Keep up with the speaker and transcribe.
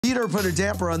Peter put a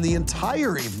damper on the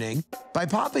entire evening by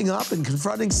popping up and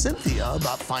confronting Cynthia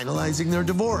about finalizing their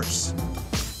divorce.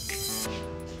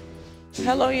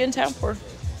 How long are you in town for?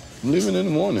 I'm leaving in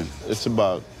the morning. It's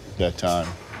about that time.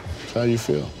 How you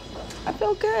feel? I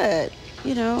feel good.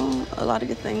 You know, a lot of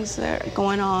good things that are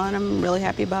going on. I'm really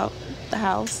happy about the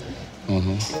house.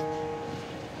 What's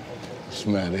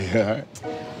the matter? You all right?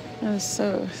 No,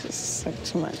 it's like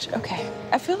too much. Okay,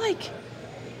 I feel like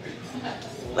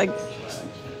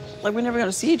we're never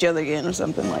gonna see each other again or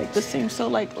something. Like this seems so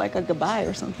like a goodbye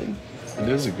or something. It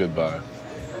is a goodbye.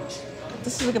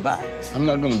 This is a goodbye. I'm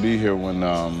not gonna be here when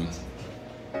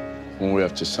we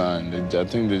have to sign. I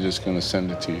think they're just gonna send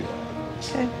it to you.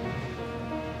 Okay.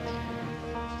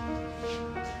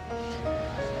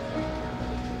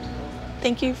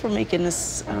 Thank you for making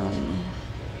this.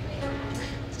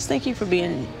 Just thank you for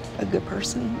being a good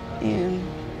person and.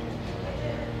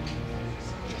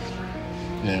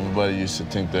 Yeah, everybody used to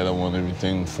think that I want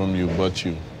everything from you but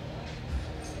you.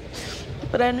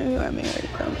 But I knew you were married,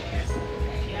 though.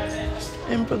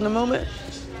 And from the moment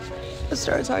I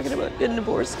started talking about getting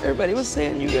divorced, everybody was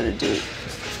saying, you're gonna do it.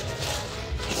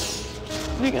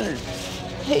 You're gonna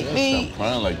hate me. Stop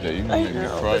crying like that. You're gonna make me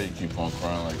cry. You keep on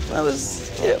crying like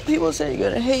that. People say you're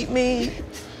gonna hate me.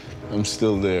 I'm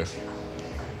still there.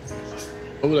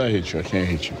 Why would I hate you? I can't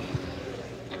hate you.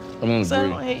 I don't agree. I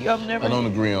don't hate you. I don't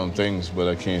agree on things, but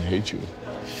I can't hate you.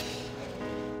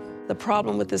 The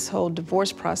problem with this whole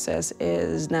divorce process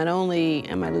is not only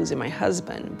am I losing my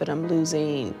husband, but I'm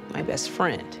losing my best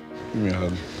friend. Give me a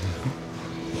hug.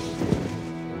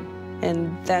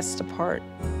 And that's the part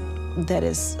that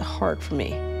is hard for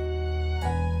me.